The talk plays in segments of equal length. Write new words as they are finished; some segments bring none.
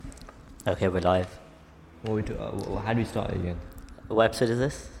Okay, we're live. How do we start it again? What episode is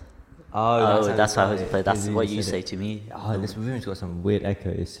this? Oh, that's how I was it. played. That's You what you said say it. to me. Oh, this room's got some weird echo.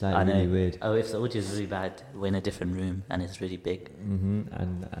 It's like I know. really weird. Oh, if the audio is really bad, we're in a different room and it's really big.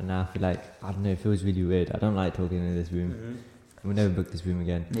 And now I feel like, I don't know, it feels really weird. I don't like talking in this room. We'll never book this room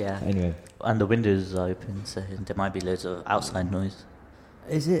again. Yeah. But anyway. And the windows are open, so there might be loads of outside noise.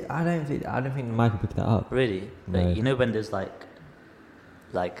 Is it? I don't think the mic will pick that up. Really? No. Like, you know when there's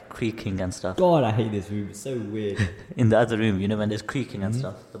like creaking and stuff? God, I hate this room. It's so weird. In the other room, you know when there's creaking and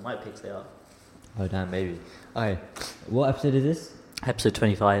stuff, the mic picks it up. Oh, damn, maybe. Okay. What episode is this? Episode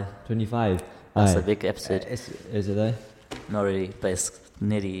 25. 25. That's a big episode. Is it though? Not really, but it's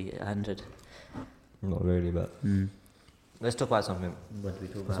nearly 100. Not really, but... Let's talk about something. What do we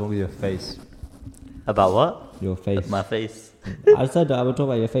talk What's about? wrong with your face? About what? Your face. My face. I said that I would talk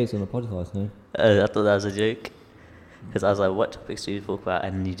about your face on the podcast, no? I thought that was a joke. Because I was like, what topics do you talk about?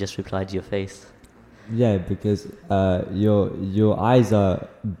 And you just replied your face. Yeah, because your eyes are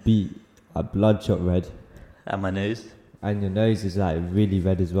bloodshot red, And my nose. and your nose is like really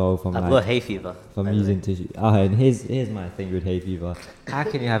red as well from I've like got hay fever. from by the using way. tissue. Oh, and here's my thing with hay fever. How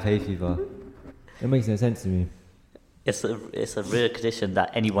can you have hay fever? It makes no sense to me. It's a rare condition that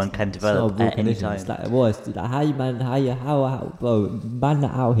anyone can It's not a develop real at any condition. time. It's like what? Like how bro, man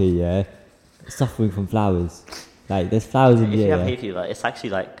out here, yeah, suffering from flowers. Like there's flowers in If the you have air. hay fever, it's actually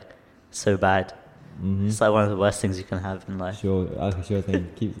like so bad. It's like one of the worst things you can have in life. Sure, okay, sure thing.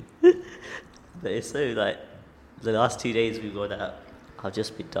 Keep. But it's so like the last 2 days we've got that I'll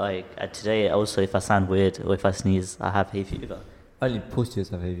just be dying. And today also, if I sound weird or if I sneeze, I have hay fever. Only pussies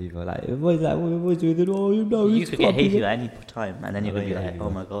have hay fever. Like everybody's like, what do you do? Oh, you know, You it's could get hay fucking- fever any time, and then you're gonna be Yeah, like, yeah. oh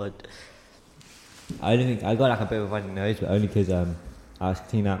my god. I don't think I got like a bit of a runny nose, but only because I was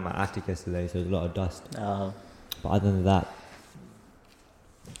cleaning out my attic yesterday, so there's a lot of dust. But other than that,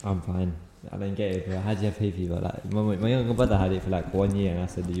 I'm fine. I don't get it, bro. How do you have hay fever? Like my younger brother had it for like 1 year, and I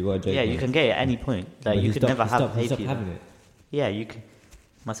said, "You were joking." Yeah, you can get it at any point. Like But you he could stopped- never he have stopped- he hay stopped fever. having it. Yeah, you can.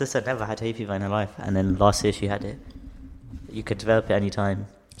 My sister never had hay fever in her life, and then last year she had it. You could develop it any time.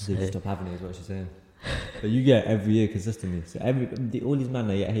 So you stop having it, is what she's saying. But you get it every year consistently. So all these men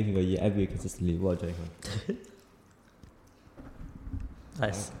that get hay fever, you get every year consistently. What a joke.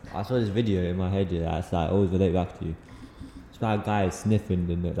 Nice. I saw this video in my head. Yeah, that's like always relate back to you. It's about a guy sniffing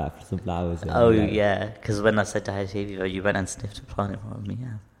in the, like some flowers. And Oh like, yeah, because when I said I had hay fever, you went and sniffed a plant in front of me.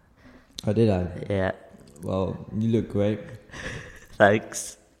 Yeah. Oh, did I? Yeah. Well, you look great.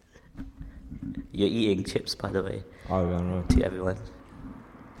 Thanks. You're eating chips, by the way, Oh, yeah, no. to everyone.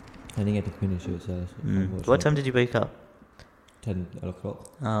 I didn't get to finish it, so. What time did you wake up? 10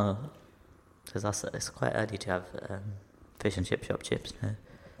 o'clock. Oh, because it's quite early to have fish and chip shop chips. No?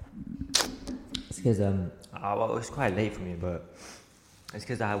 It's because well, it was quite late for me, but it's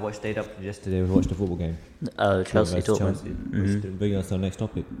because I stayed up yesterday and watched the football game. Oh, Chelsea versus Dortmund. Chelsea. Which bringing us to our next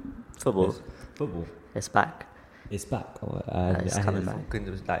topic. Football. Yes, football. It's back. It's back. It's coming back.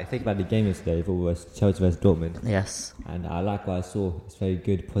 Like, think about the game yesterday. Football was Chelsea versus Dortmund, Yes. and I like what I saw. It's very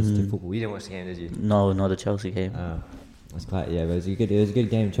good, positive football. You didn't watch the game, did you? No, not the Chelsea game. That's quite It was a good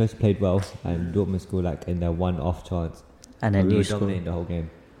game. Chelsea played well, and Dortmund scored like in their one off chance. And then we you were scored dominating the whole game,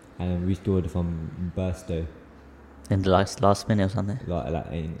 and then we scored from Burstow. in the last minute or something. Like I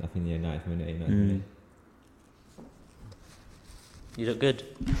think the 9th minute, 89th minute. You look good.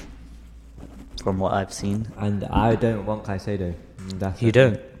 From what I've seen. And I don't want Caicedo. That's You the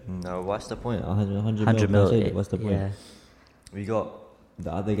don't? thing. No, what's the point? 100 100 mil. mil. Caicedo, what's the point? Yeah. We got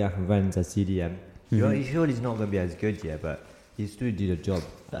the other guy from Rennes as CDM. You're sure he's not going to be as good yet, but he still did a job.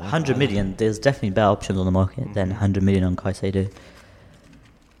 100 million, there's definitely better options on the market than 100 million on Caicedo.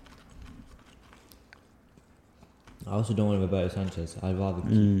 I also don't want Roberto Sanchez. I'd rather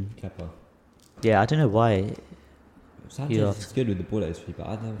keep Kepa. Yeah, I don't know why. Sanchez Yeah. is good with the ball at his feet, but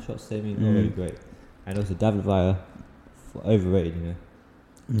I don't know, shot saving not really great. And also David Villa, overrated, you know.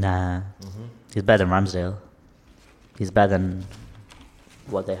 Nah. He's better than Ramsdale. He's better than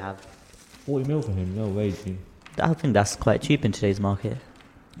what they have. 40 mil for him, no way, dude. I think that's quite cheap in today's market.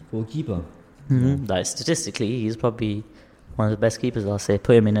 For a keeper. Like statistically, he's probably one of the best keepers. I'll say,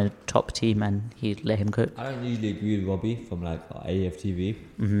 put him in a top team and he'd let him cook. I don't usually agree with Robbie from like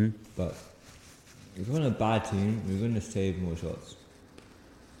AFTV, but if you're on a bad team, you're going to save more shots.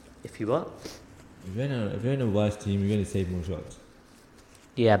 If you what? If you're in a worse team, you're going to save more shots.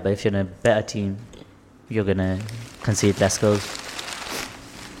 Yeah, but if you're in a better team, you're gonna concede less goals.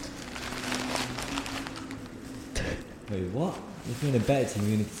 Wait, what? If you're in a better team,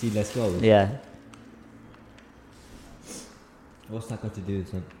 you're going to see less goals. Yeah, What's that got to do with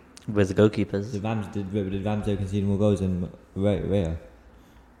something? with the goalkeepers. Did Ramsdale concede more goals than Raya?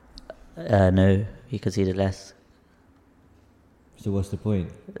 No, he conceded less. So what's the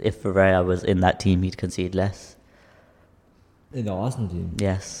point? If Ferreira was in that team, he'd concede less. In the Arsenal team?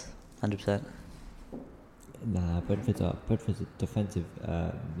 Yes, 100%. Nah, Brentford's defensive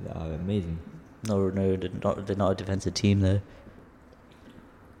are amazing. No, they're not a defensive team though.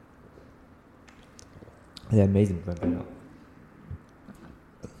 They're amazing, Brentford.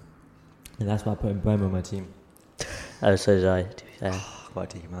 And that's why I put Bremer on my team. Oh, so did I, to be fair. I've got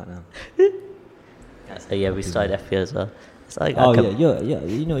to take him out now. So yeah, we started FPL as well. It's like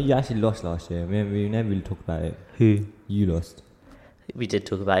you actually lost last year. We never really talked about it. Who? You lost. We did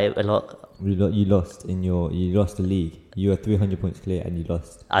talk about it a lot. You lost you lost the league. You were 300 points clear and you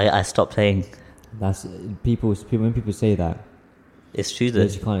lost. I stopped playing. That's when people say that. It's true though.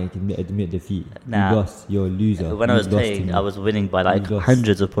 You can't admit defeat. Nah. You lost. You're a loser. When I was playing, I was winning by like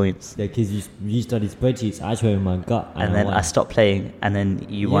hundreds of points. Yeah, because you studied spreadsheets. I showed my gut. And then I stopped playing, and then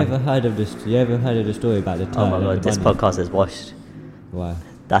you won. You ever heard of the story about the turn? Oh my god, this podcast is washed. Why?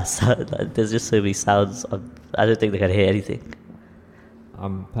 There's just so many sounds. I don't think they can hear anything.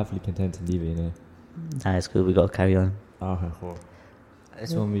 I'm perfectly content to leave it, Nah, it's cool. We got to carry on. Okay, cool.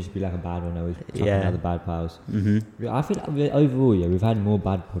 This one we should be like a bad one. Always other bad pals. Mm-hmm. I feel like overall, we've had more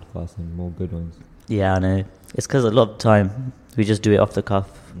bad podcasts and more good ones. Yeah, I know. It's because a lot of the time we just do it off the cuff.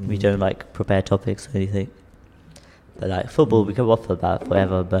 We don't like prepare topics or anything. But like football, we can waffle about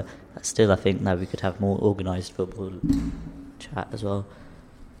forever. But still, I think that we could have more organised football chat as well.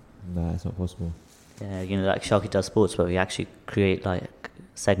 Nah, it's not possible. Yeah, like Sharky does sports, but we actually create like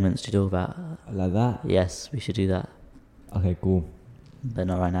segments to talk about. Like that? Yes, we should do that. Okay, cool. But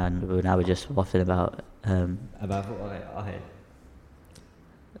not right now. Now we're just waffling about. About okay.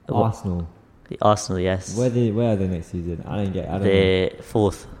 Arsenal. Arsenal, yes. Where are they next season? They're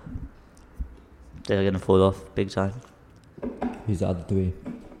fourth. They're going to fall off big time. Who's the other three?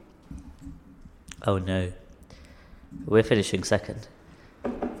 Oh no. We're finishing second.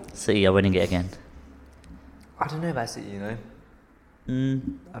 City are winning it again. I don't know about City,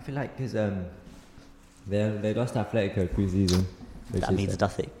 I feel like because they lost Atletico pre-season. That means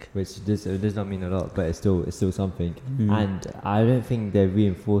nothing. Which does not mean a lot, but it's still something. And I don't think they're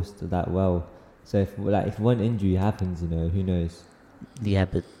reinforced that well. So if one injury happens, who knows? Yeah,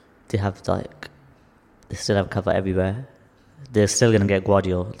 but they still have cover everywhere. They're still gonna get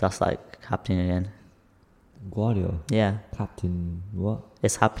Guardiola. That's happening again. Guardiola? Yeah. Captain what?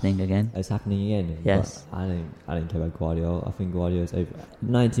 It's happening again. It's happening again. Yes. But I don't care about Guardiola. I think Guardiola's over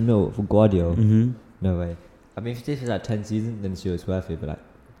 90 mil for Guardiola. No way. I mean, if this was 10 seasons, then sure it's worth it. But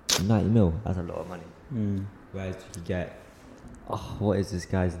 90 mil, that's a lot of money. Whereas you could get, what is this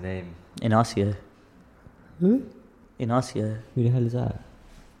guy's name? Inacio. Who? Inacio. Who the hell is that?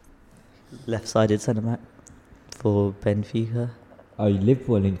 Left-sided centre back for Benfica. Oh,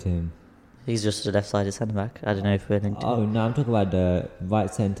 Liverpool linked to him. He's just a left-sided centre back. I don't know if we're linked to him. Oh no, I'm talking about the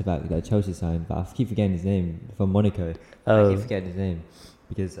right centre back that Chelsea signed, but I keep forgetting his name from Monaco. Oh. I keep forgetting his name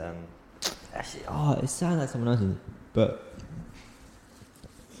because actually, it sounds like someone else's, but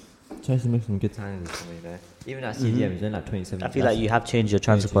Chelsea makes some good signings for me, Even at CDM, he's only 27. I feel like you have changed your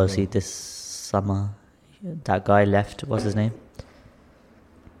transfer policy this summer. That guy left. What's his name?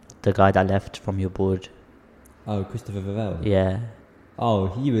 The guy that left from your board. Oh, Christopher Vivell. Yeah.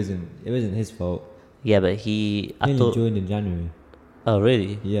 Oh, it wasn't his fault. Yeah, but he only joined in January. Oh,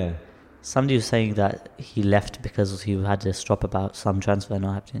 really? Yeah. Somebody was saying that he left because he had this drop about some transfer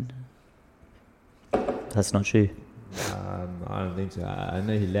not happening. That's not true. I don't think so. I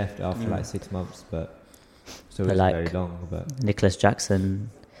know he left after 6 months, but so it's very long. But Nicholas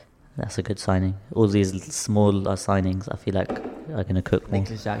Jackson, that's a good signing. All these small signings, I feel like are going to cook more.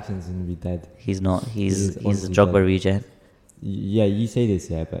 Nicholas Jackson's going to be dead. He's not. He's a Drogba regen. Yeah, you say this,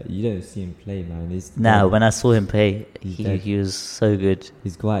 but you don't see him play, man. When I saw him play, he was so good.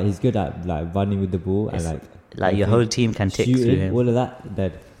 He's good at running with the ball and your whole team can tick through him. All of that,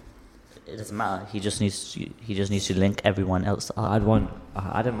 dead. It doesn't matter. He just needs to link everyone else up. I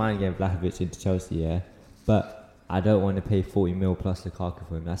don't mind getting Vlahovic into Chelsea, but I don't want to pay 40 mil plus Lukaku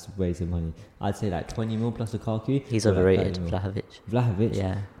for him. That's a waste of money. I'd say 20 mil plus Lukaku. He's overrated, Vlahovic.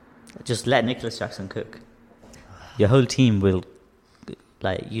 Yeah, just let Nicholas Jackson cook. Your whole team will,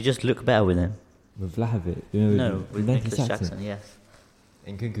 you just look better with him. With Vlahovic? With Nicholas Jackson, yes.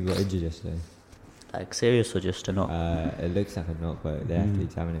 And Nkunku got injured yesterday. Serious or just a knock? It looks like a knock, but they have to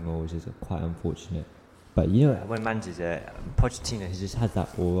examine it more, which is quite unfortunate. But when managers, Pochettino, he just has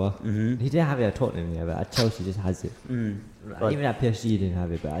that aura. He didn't have it at Tottenham, but at Chelsea, just has it. Even at PSG, he didn't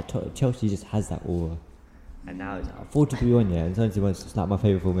have it, but at Chelsea, just has that aura. And now it's 4-2-3-1, and Sonsi wants to snap my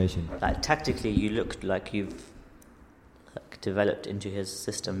favourite formation. Tactically, you look like you've developed into his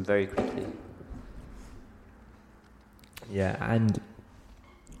system very quickly. Yeah, and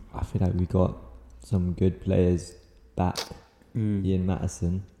I feel like we got some good players back. Ian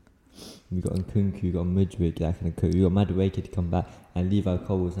Mattison, we got Nkunku, we got Mudryk that can cook. We got Madueke to come back, and Levi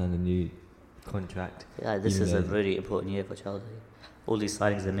Cole signed a new contract. Yeah, this is a really important year for Chelsea. All these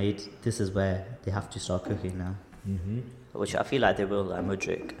signings are made. This is where they have to start cooking now. Which I feel like they will, like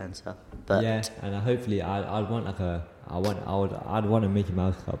Mudryk and stuff. But yeah, and hopefully I'd want a Mickey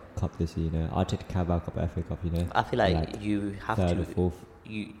Mouse Cup this year. You know, I'd take the Carabao Cup, FA Cup. You know, I feel like you have third to. Or fourth.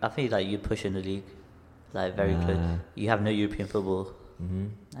 I feel like you push in the league, like very close. You have no European football,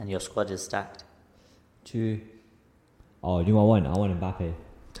 and your squad is stacked. True. Oh, you know what I want? I want Mbappe.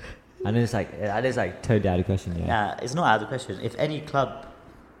 And it's like totally out of the question. Yeah, it's not out of the question. If any club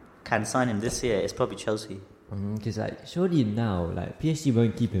can sign him this year, it's probably Chelsea. Because like surely now, like PSG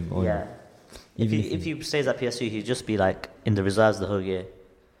won't keep him on. Yeah. If he stays at PSG, he'll just be like in the reserves the whole year.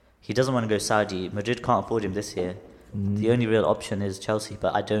 He doesn't want to go Saudi. Madrid can't afford him this year. The only real option is Chelsea,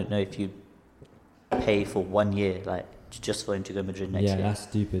 but I don't know if you pay for 1 year, like just for him to go Madrid next year. Yeah, that's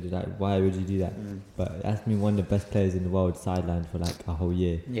stupid. Like, why would you do that? But that's been one of the best players in the world sidelined for like a whole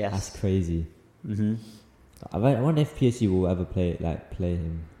year. Yes. That's crazy. I wonder if PSG will ever play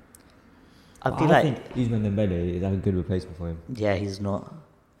him. I think Ousmane Dembele is like a good replacement for him. Yeah, he's not.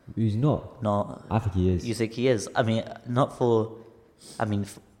 He's not? No. I think he is. You think he is? I mean, not for... I mean,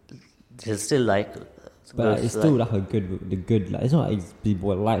 there's still like... But it's still like a good... Like, it's not like he's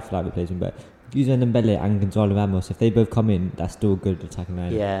life replacement, but Ousmane Dembele and Gonzalo Ramos, if they both come in, that's still a good attacking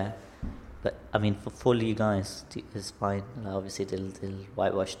line. Yeah. But, I mean, for Ligue 1, it's fine. Like, obviously, they'll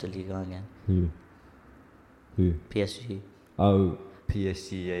whitewash the Ligue 1 again. Who? PSG. Oh,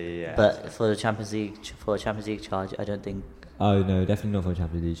 PSG, yeah. But for a Champions League charge, I don't think... Oh, no, definitely not for a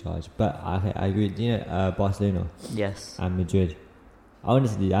Champions League charge. But I agree. You know, Barcelona? Yes. And Madrid.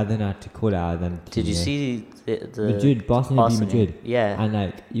 Honestly, I don't know how to call it out. Did you see the Madrid, Barcelona beat Madrid? Yeah. And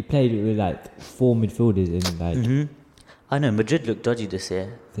like, you played with like 4 midfielders in like... I know, Madrid looked dodgy this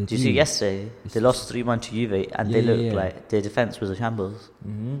year. Did you see yesterday? They lost 3-1 to Juve and they looked like their defence was a shambles.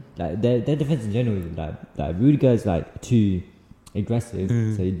 Like, their defence in general is like Rudiger's like too aggressive,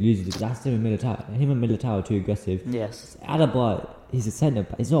 so he loses. That's him and Militao. Him and Militao are too aggressive. Yes. Alaba, he's a centre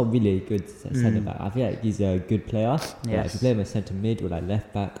back. He's not really a good centre back. I feel like he's a good player. Yes. Like, if you play him as centre mid or like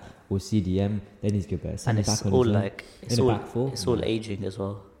left back or CDM, then he's good. But and it's back all like it's all aging as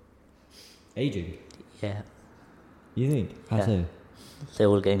well. Aging. Yeah. You think? How so? They're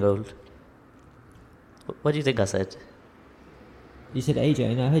all getting old. What do you think I said? You said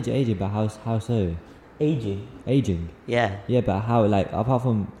aging, and I heard you aging, but how so? Aging. Yeah. Yeah, but how? Like apart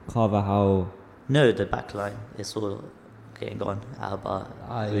from Carver, how? No, the back line is all getting gone. Alba,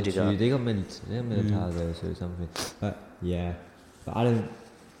 Rudiger. They got Militao there, so something. But yeah, but I don't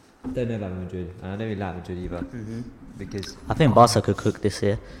know about Madrid, and I don't really like Madrid either because I think Barca could cook this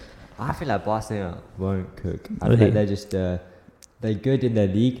year. I feel like Barcelona won't cook. I feel like they're just they're good in their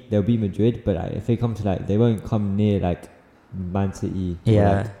league. They'll beat Madrid, but like, if they come to like, they won't come near like Man City or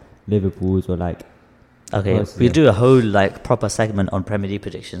like Liverpool's or like. Okay, we'll do a whole like proper segment on Premier League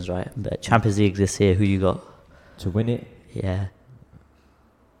predictions, right? But Champions League this year, who you got to win it? Yeah.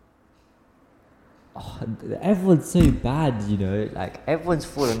 Oh, everyone's so bad, you know. Like everyone's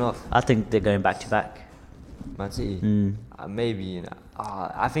falling off. I think they're going back to back. Man City, maybe. You know,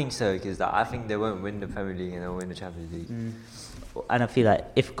 I think so because I think they won't win the Premier League and they'll win the Champions League. And I feel like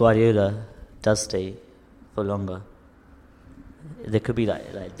if Guardiola does stay for longer, there could be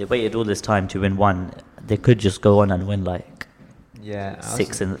like they waited all this time to win one. They could just go on and win like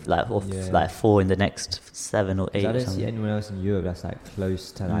 6 and like 4 in the next 7 or 8. I don't see anyone else in Europe that's like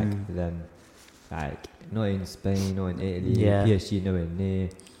close to like them. Like not in Spain, not in Italy. PSG nowhere near.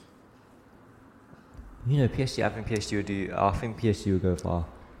 You know, PSG. I think PSG will go far.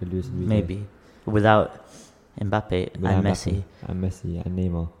 Maybe without Mbappe and Messi and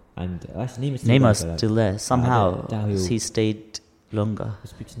Neymar. And actually, Neymar's still there. Somehow he stayed longer.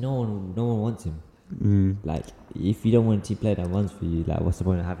 It's because no one wants him. Like, if you don't want a team player that runs for you, like, what's the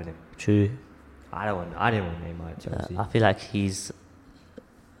point of having him? True. I didn't want Neymar at Chelsea. I feel like he's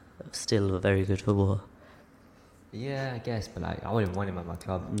still a very good footballer. Yeah, I guess, but like, I wouldn't want him at my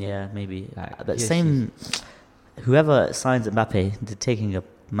club. Yeah, maybe. Like, but whoever signs Mbappe, they're taking a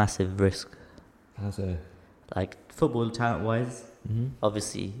massive risk. How so? Like, football talent-wise,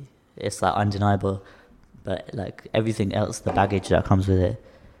 obviously, it's like undeniable. But like everything else, the baggage that comes with it,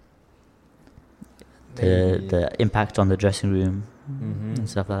 the impact on the dressing room and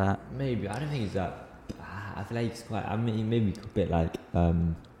stuff like that. Maybe I don't think it's that. I feel like it's quite. I mean, maybe a bit like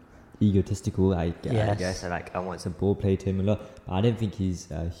egotistical. I guess. I want some ball play to him a lot. But I don't think he's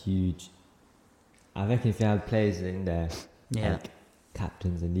huge. I reckon if you have players in there, like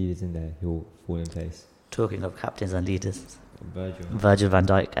captains and leaders in there, he'll fall in place. Talking of captains and leaders, Virgil van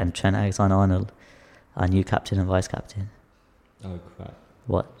Dijk and Trent Alexander-Arnold, our new captain and vice captain. Oh crap!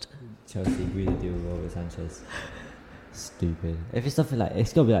 What? Chelsea agreed to deal with Robert Sanchez. Stupid. If it's something like,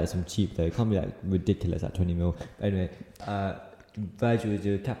 it's gotta be like some cheap though. It can't be like ridiculous at 20 mil. But anyway, Virgil was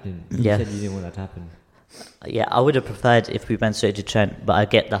your captain. You said you didn't want that to happen. Yeah, I would have preferred if we went straight to Trent, but I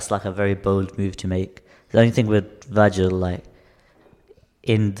get that's like a very bold move to make. The only thing with Virgil, like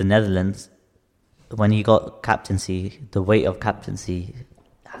in the Netherlands, when he got captaincy, the weight of captaincy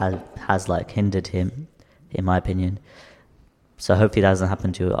has like hindered him, in my opinion. So hopefully that doesn't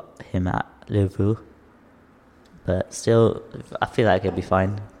happen to him at Liverpool. But still, I feel like he'll be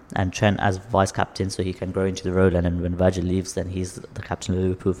fine. And Trent as vice captain, so he can grow into the role. And then when Virgil leaves, then he's the captain of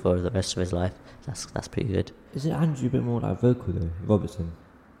Liverpool for the rest of his life. That's pretty good. Isn't Andrew a bit more like vocal though, Robertson?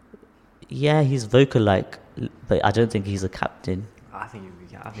 Yeah, he's vocal, like, but I don't think he's a captain. I think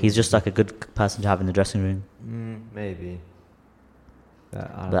he's just like a good person to have in the dressing room. Maybe.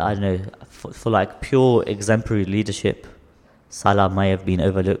 But I don't know. For like pure exemplary leadership, Salah may have been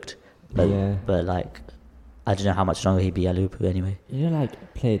overlooked. But like, I don't know how much longer he'd be at Liverpool anyway. You know,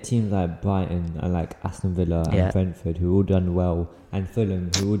 like play teams like Brighton and like Aston Villa and Brentford, who all done well, and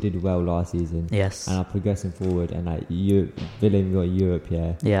Fulham, who all did well last season. Yes. And are progressing forward, and like Villa got Europe.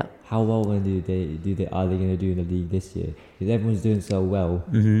 Yeah. How well are they going to do in the league this year? Because everyone's doing so well,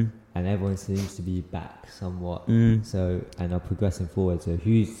 and everyone seems to be back somewhat. So and are progressing forward. So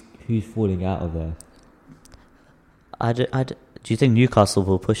who's falling out of there? Do you think Newcastle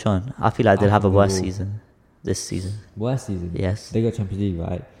will push on? I feel like they'll have a worse season this season. Worse season? Yes. They got Champions League,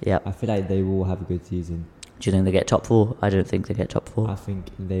 right? Yeah. I feel like they will have a good season. Do you think they get top 4? I don't think they get top 4. I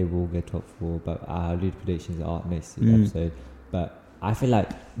think they will get top 4, but I'll do the predictions are next episode. But I feel like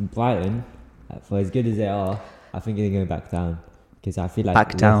Brighton, for as good as they are, I think they're going back down. Because I feel like...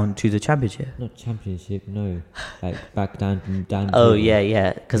 Back down to the Championship? Not Championship, no. Like back down. Oh,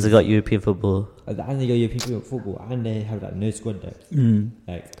 yeah. Because they got European football. And they got European football, and they have like no squad depth.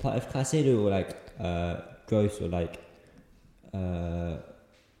 Like, if Caicedo or like Gross or like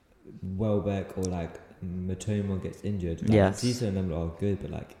Welbeck or like Matoma gets injured, like, Cesar and them are good,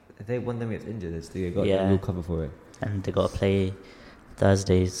 but like if they one of them gets injured, they got no cover for it. And they got to play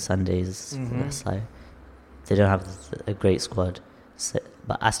Thursdays, Sundays. That's like, they don't have a great squad. So,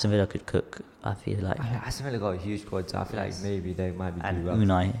 but Aston Villa could cook, I feel like. Aston Villa got a huge squad, so I feel like maybe they might be and too rough.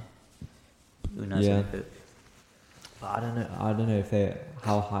 Unai's gonna cook. But I don't know if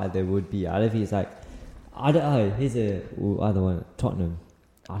how high they would be. I don't think it's like, I don't know. Here's other one, Tottenham.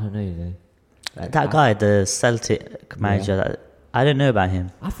 I don't know, you know. Like, that guy, the Celtic manager, I don't know about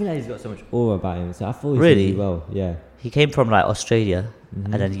him. I feel like he's got so much aura about him, so I thought he really did well. Yeah. He came from like Australia,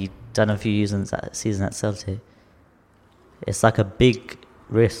 and then he done a few seasons at Celtic. It's like a big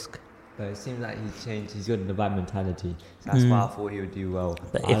risk. But it seems like he's changed. He's got the right mentality. So that's why I thought he would do well.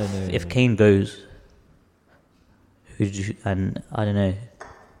 But if Kane goes, and I don't know.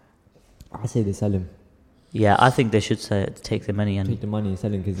 I say they sell him. Yeah, I think they should take the money and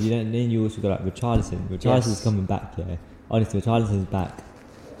sell him, because then you also got like Richarlison. Richarlison's coming back. Yeah, honestly, Richarlison's back,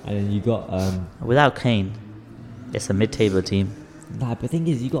 and then you got without Kane, it's a mid-table team. Nah, but the thing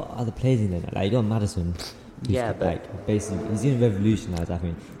is, you got other players in there. Like you got Maddison. Yeah, but like basically, he's going to revolutionise. I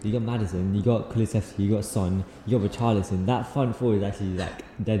think you got Maddison, you got Kulusevski, you got Son, you got Richarlison. That front four is actually like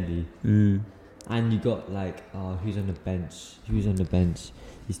deadly. And you got like, who's on the bench?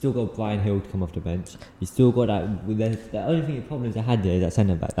 You still got Brian Hill to come off the bench. You still got that. The only problems I had there is that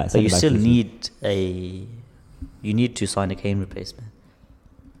centre back. But you still need to sign a Kane replacement.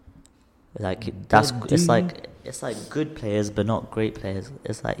 Like it's like good players but not great players.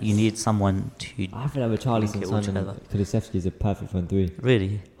 It's like you need someone to. I feel like Richarlison, Son, and Kulusevski is a perfect front three.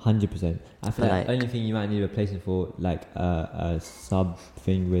 Really, 100%. I feel like the only thing you might need a replacement for, like a sub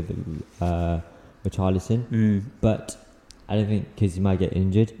thing with Richarlison, but I don't think, because he might get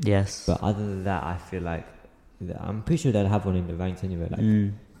injured. Yes. But other than that, I feel like I'm pretty sure they'll have one in the ranks anyway.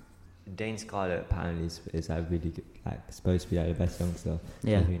 Like Dane Scarlett apparently is like really good, like supposed to be like the best youngster.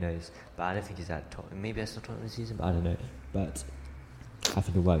 Yeah. So who knows? But I don't think he's at Tottenham. Maybe that's not Tottenham this season, but I don't know. But I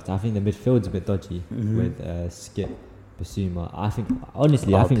think it works. I think the midfield's a bit dodgy with Skip, Basuma. I think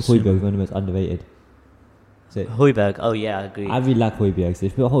honestly, I think Højbjerg is one of the most underrated. So Højbjerg, oh yeah, I agree. I really like Højbjerg. So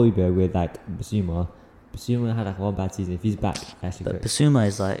if you put Højbjerg with like Basuma had like one bad season. If he's back, actually but Basuma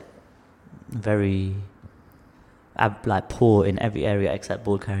is like very like poor in every area except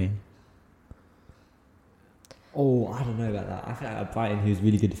ball carrying. Oh, I don't know about that. I feel like at Brighton, he was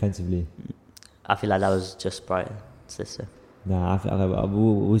really good defensively. I feel like that was just Brighton's system. Nah, I feel like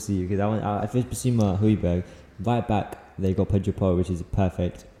we'll see. Because I first Basuma Højbjerg. Right back, they got Pedro Porro, which is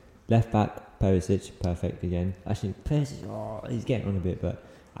perfect. Left back, Perisic, perfect again. Actually, Perisic, he's getting on a bit, but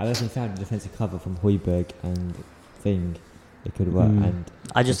I don't think found a defensive cover from Højbjerg and Thing. It could work. And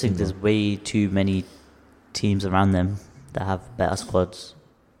I just think there's way too many teams around them that have better squads.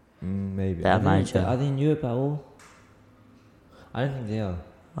 Maybe. Better manager. Are they in Europe at all? I don't think they are.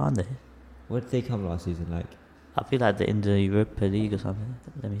 Aren't they? What did they come last season like? I feel like they're in the Europa League or something.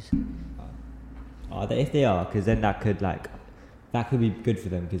 Let me see. If they are, because then that could be good for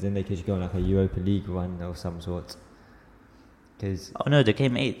them, because then they could go on like a Europa League run of some sort. Oh no, they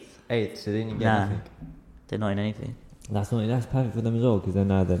came 8th. 8th, so they didn't get anything. They're not in anything. That's perfect for them as well, because then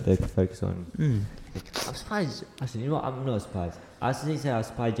now that they can focus on. I'm surprised. Actually, you know what? I'm not surprised. I was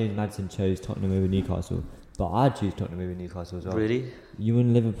surprised James Maddison chose Tottenham over Newcastle, but I'd choose Tottenham over Newcastle as well. Really? You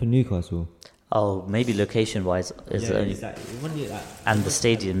wouldn't live up in Newcastle? Oh, maybe location-wise is the only. Exactly. And the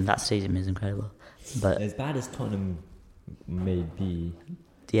stadium. That stadium is incredible. But as bad as Tottenham may be,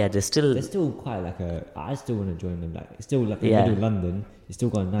 yeah, they're still quite like I still want to join them. Like it's still like in middle of London. You still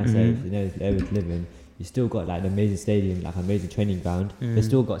got a nice area, area to live in. You still got like an amazing stadium, like an amazing training ground. They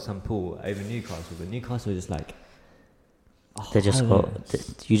still got some pool over Newcastle, but Newcastle is just like they just got.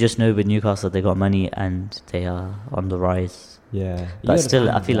 You just know with Newcastle they got money and they are on the rise. Yeah, but still,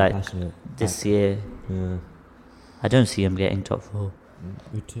 I feel like this year, I don't see them getting top 4.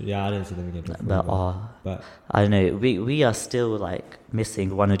 Yeah, I don't see them getting top 4. But I don't know. We are still like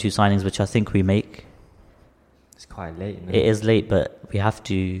missing 1 or 2 signings, which I think we make. It's quite late. Isn't it? It is late, but we have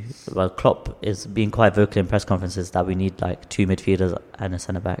to. Well, Klopp is being quite vocal in press conferences that we need like 2 midfielders and a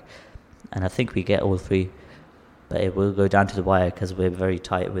centre back, and I think we get all 3. But it will go down to the wire because we're very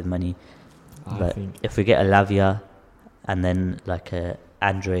tight with money. But if we get a Lavia and then like a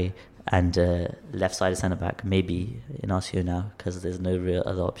Andre and left side centre back, maybe Inacio now, because there's no real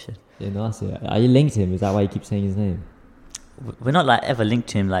other option. Inacio, are you linked to him? Is that why you keep saying his name? We're not like ever linked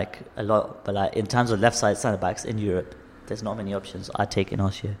to him like a lot, but like in terms of left side centre backs in Europe, there's not many options. I'd take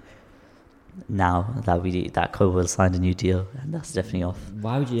Inacio now that Cobwell signed a new deal, and that's definitely off.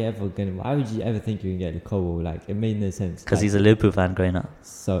 Why would you ever think you can get Cobwell? Like it made no sense. Because he's a Liverpool fan growing up.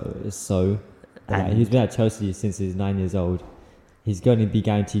 So. Like, he's been at Chelsea since he's 9 years old. He's going to be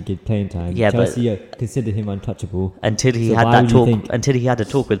guaranteed good playing time. Yeah, Chelsea considered him untouchable until he had that talk. Until he had a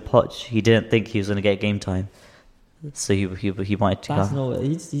talk with Poch, he didn't think he was going to get game time. So he wanted to that's come. Not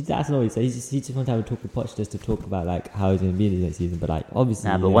he said. He just wanted to have a talk with Poch just to talk about like how he's going to be next season. But like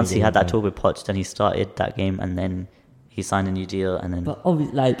obviously, but once he had that talk with Poch, then he started that game, and then he signed a new deal, and then. But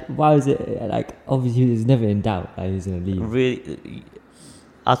obviously, like, why was it like? Obviously, he was never in doubt that he was going to leave. Really,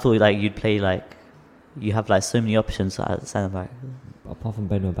 I thought like you'd play like. You have like so many options at centre back. Apart from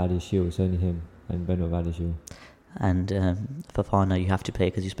Benoit Badiashile, it's only him and Benoit Badiashile. And Fofana, you have to play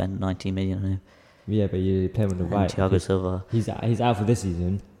because you spent 19 million on him. Yeah, but you play him on the right. Thiago Silva. He's out for this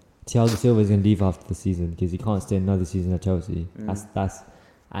season. Thiago Silva is going to leave after the season because he can't stay another season at Chelsea. But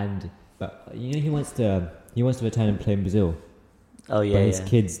you know he wants to return and play in Brazil. Oh yeah. But his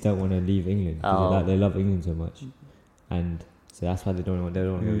kids don't want to leave England because they love England so much, and. So that's why they don't want to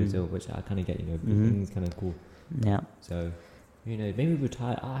go to Brazil, which I kind of get, England's kind of cool. Yeah. So, maybe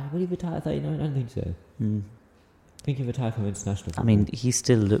retire. Will he retire at 39? I don't think so. I think he retired from international football. I mean, he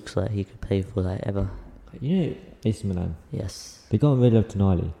still looks like he could play for like ever. AC Milan? Yes. They got rid of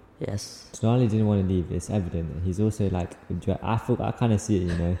Tonali. Yes. Tonali didn't want to leave. It's evident. He's also like, I kind of see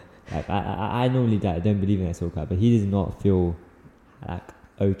it, Like, I normally don't believe in that sort of crap, but he does not feel like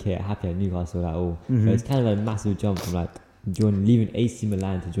happy at Newcastle at all. So it's kind of a massive jump from like, leaving AC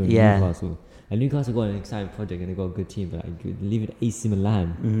Milan to join Newcastle. And Newcastle got an exciting project and they got a good team, but like leaving AC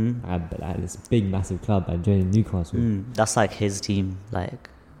Milan, but like this big massive club and joining Newcastle. That's like his team. Like,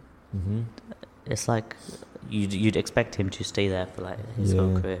 it's like you'd expect him to stay there for like his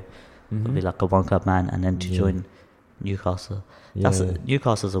whole career, be like a one club man, and then to join Newcastle.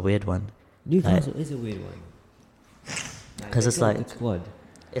 Newcastle's a weird one. Newcastle is a weird one because it's like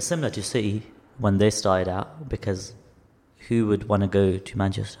it's similar to City when they started out because. Who would want to go to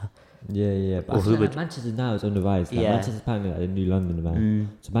Manchester? Yeah. But Manchester now is on the rise. Like Manchester's apparently like the new London,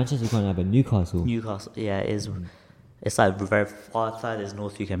 man. So Manchester can't have a Newcastle. Yeah, it is. It's like very far furthest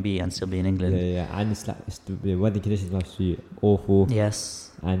north you can be and still be in England. Yeah. And it's like the weather conditions must be awful.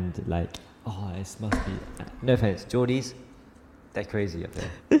 Yes. And like, it must be. No offense, Geordies, they're crazy up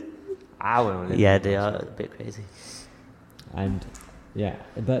there. I wouldn't live. Yeah, they are a bit crazy. And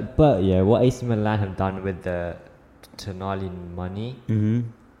but what AC Milan have done with the Tonali money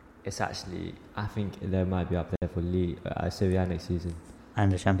it's actually, I think they might be up there for League Serie A next season.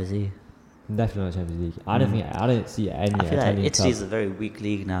 And the Champions League. Definitely not Champions League. I don't see any I feel Italian like Italy's club. a very weak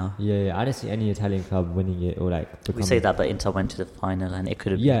league now. Yeah, I don't see any Italian club winning it or like. We say that, but Inter went to the final and it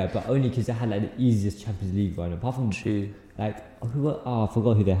could have. Yeah, but only because they had like the easiest Champions League run. Apart from True. like I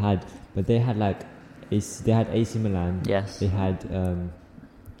forgot who they had, but they had like they had AC Milan. Yes. They had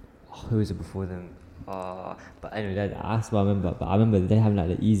who was it before them? But anyway, that's what I remember. But I remember they had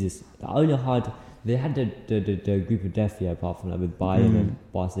like the easiest. The only hard. They had the group of death, yeah, apart from like with Bayern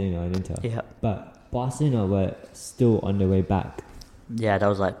and Barcelona and Inter. Yeah. But Barcelona were still on their way back. Yeah, that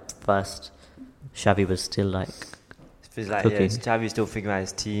was like first. Xavi was still like. It feels like cooking. Xavi's still figuring out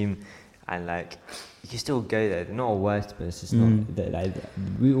his team, and like you can still go there. They're not worst, but it's just not. Like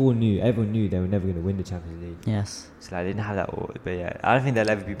we all knew, everyone knew they were never going to win the Champions League. Yes. So like, they didn't have that. But yeah, I don't think they'll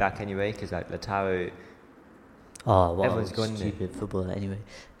ever be back anyway because like Lautaro. Oh, wow. Everyone's gone stupid footballer anyway.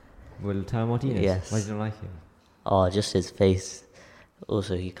 Well, Lautaro Martinez. Yes. Why do you not like him? Oh, just his face.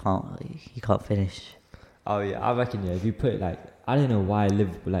 Also, he can't finish. Oh yeah, I reckon if you put like I don't know why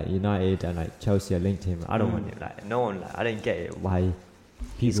Liverpool, like United and like Chelsea are linked to him. I don't want it. Like no one, like I don't get it. Why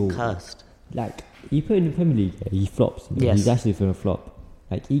people He's cursed. Like you put in the Premier League, he flops. Yes. He's actually going to flop.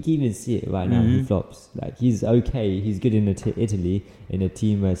 Like you can even see it right now. He flops. Like he's okay. He's good in Italy in a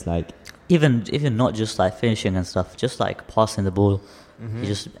team where it's like Even not just like finishing and stuff, just like passing the ball. He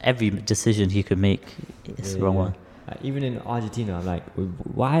just every decision he could make is the wrong one. Like, even in Argentina, I'm like,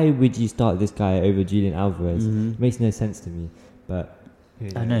 why would you start this guy over Julian Alvarez? It makes no sense to me. But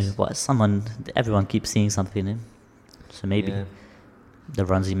I know, but everyone keeps seeing something in him. So maybe the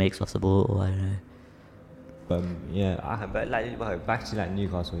runs he makes off the ball, or I don't know. But but like back to like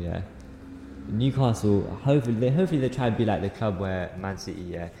Newcastle, Newcastle, hopefully they try to be like the club where Man City,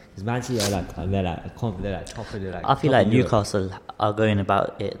 because Man City are like they're like top of the like. I feel like Newcastle are going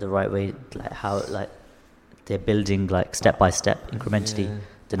about it the right way, like how like they're building like step by step, incrementally. Yeah.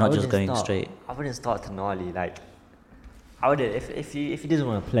 They're not just going straight. I wouldn't start Tonali like. I would if he doesn't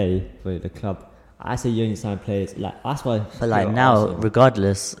want to play for the club. I say you only sign players like that's why. But like now, Arsenal.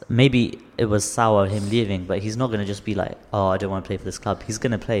 Regardless, maybe it was sour him leaving, but he's not gonna just be like, oh, I don't want to play for this club. He's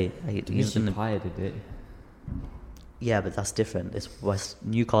gonna play. He's gonna. Did it? Yeah, but that's different. It's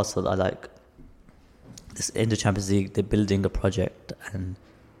Newcastle are like this in the Champions League. They're building a project and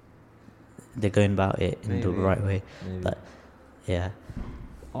they're going about it in the right way. Maybe. But yeah,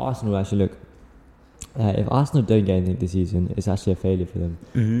 Arsenal actually look. If Arsenal don't get anything this season, it's actually a failure for them.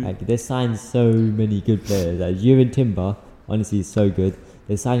 Like they signed so many good players. Like Jurgen Timber, honestly, is so good.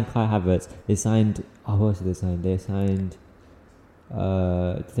 They signed Kai Havertz. They signed. Oh, what else did they sign? They signed.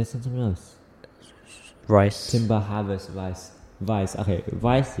 Did they sign someone else? Rice. Timber, Havertz, Rice. Okay,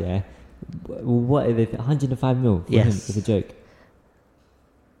 Rice. Yeah. What are they? 105 mil for him. It's a joke.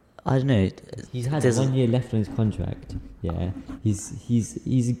 I don't know. He's had 1 year left on his contract. Yeah, he's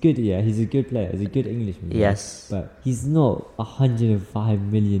good. Yeah, he's a good player. He's a good Englishman. Yes, but he's not 105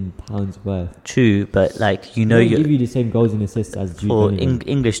 million pounds worth. True, but like you give you the same goals and assists as Jude for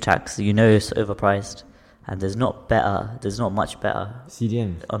English tax. You know it's overpriced, and there's not much better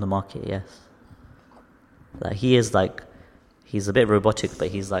CDMs on the market. Yes, like he's a bit robotic, but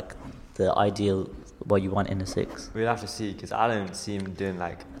he's like the ideal what you want in a six. We'll have to see because I don't see him doing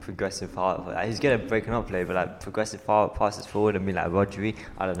like progressive forward. He's good at breaking up play, but like progressive passes forward and be like Rodri.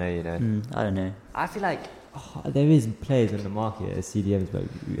 I don't know, I don't know. I feel like there is players on the market as CDMs, but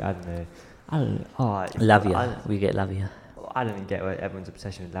I don't know. Lavia, we get Lavia. I don't get what everyone's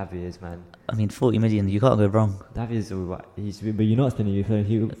obsession with Lavia is, man. I mean, 40 million, you can't go wrong. Lavia's alright. But you're not spending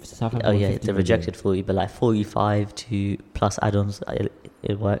Southampton. Oh yeah, it's a rejected 40, but like 45 to plus add-ons,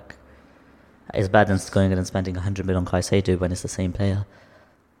 it'll work. It's bad than going and spending 100 million on Caicedo when it's the same player.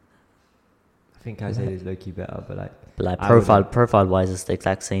 I think Caicedo is low-key better, but like profile-wise, it's the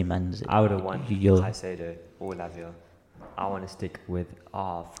exact same. And I would have won Caicedo or Lavia. I want to stick with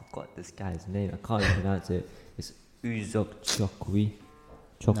I forgot this guy's name. I can't even pronounce it. It's Uzok Chokwi.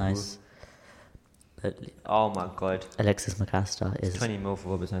 Nice. But oh my god. Alexis McAllister is 20 mil for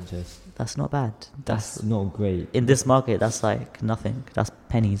Robert Sanchez. That's not bad. That's not great. In this market, that's like nothing. That's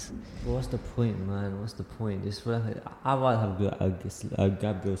pennies. Well, what's the point, man? What's the point? I'd rather have a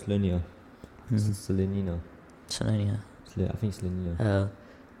Gabriel Slonia. Solenino. I think Solenino.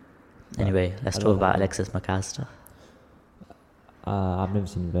 Anyway, let's talk about Alexis McAllister. I've never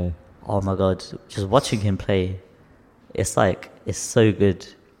seen him play. Oh my god. Just watching him play, it's so good.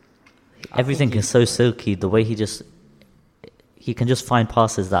 Everything is so silky. The way he can just find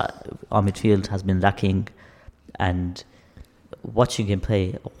passes that our midfield has been lacking, and watching him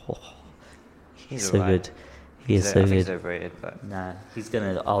play, he's so good. He is I so think good. he's overrated, but Nah, he's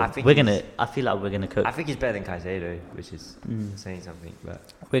gonna. Oh, I think we're gonna. I feel like we're gonna cook. I think he's better than Caicedo, which is saying something. But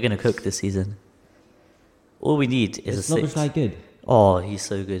We're gonna cook this season. All we need is it's a not six. just like good. Oh, he's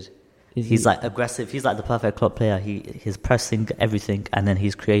so good. Is He's he- like aggressive. He's like the perfect club player. He's pressing everything, and then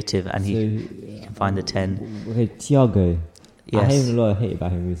he's creative, and he can find the 10. Okay, Thiago. I Yes. heard a lot of hate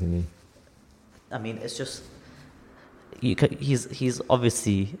about him recently. I mean, it's just he's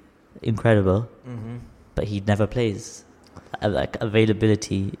obviously incredible, but he never plays. Like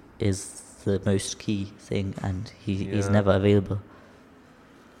availability is the most key thing, and he's Yeah. never available.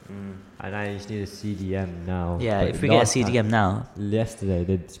 And I just need a CDM now. Yeah, But if we get a last time- CDM now, Yesterday,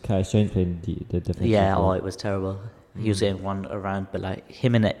 Curtis Jones played the defense. yeah, oh, it was terrible. He was getting one around, but like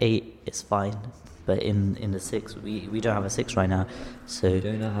him in an 8 is fine. But in the 6, we don't have a 6 right now, so. We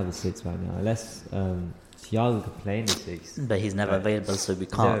don't have a 6 right now, unless Thiago could play in the 6. But he's never But available, so we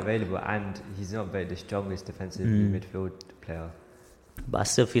He's never can't. available, and he's not the strongest defensive midfield player. But I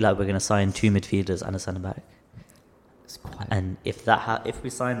still feel like we're going to sign 2 midfielders and a centre back. It's quite. And if if we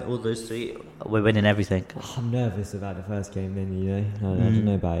sign all those 3, we're winning everything. I'm nervous about the first game. Then I don't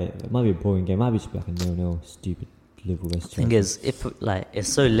know about it. It might be a boring game. It might be just like a 0-0 stupid Liverpool West. Thing is, if like it's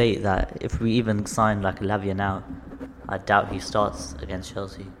so late that if we even sign like Lavia now, I doubt he starts against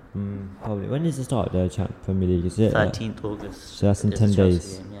Chelsea. Probably. When is the start of the Premier League? Is it 13th August. so that's in is 10 the Chelsea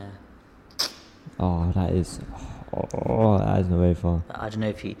days. game, yeah. Oh, that is. Oh, that is not very far. I don't know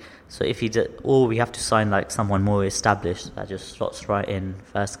if he. So if he did, or we have to sign like someone more established that just slots right in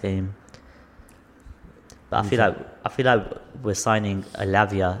first game. But I feel like we're signing a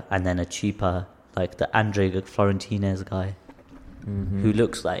Lavia and then a cheaper, like the Andre Florentines guy, who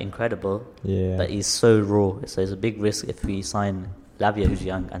looks like incredible, Yeah. but he's so raw. So it's a big risk if we sign Lavia, who's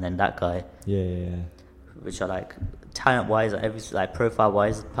young, and then that guy, Yeah. which are like talent-wise, like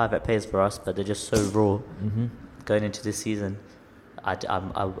profile-wise, perfect players for us, but they're just so raw going into this season.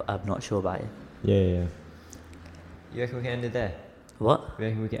 I'm not sure about it. Yeah. You reckon we can end it there? What? You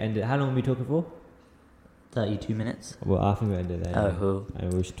reckon we can end it? How long are we talking for? 32 minutes? Well, I think we'll end it there. Oh, cool.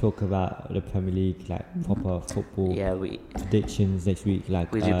 And we should talk about the Premier League, like proper football Yeah, we predictions next week.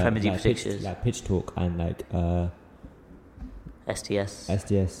 Like We do Premier League like predictions. like pitch talk and like STS.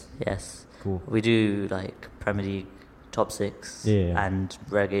 SDS. Yes. Cool. We do like Premier League top 6 Yeah. and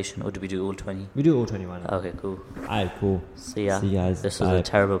relegation, or do we do all 20? We do all 21. Okay, cool. Alright, cool. See ya. See you guys. This was a Bye.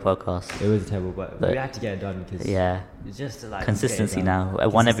 terrible podcast. It was terrible, but But- we had to get it done because Yeah. it's just like Consistency get it done. now.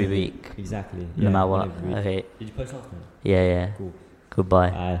 One every Consistency. week. Exactly. No matter what. one every week. Okay. Did you post off, man? Yeah. Cool. Goodbye.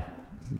 Bye.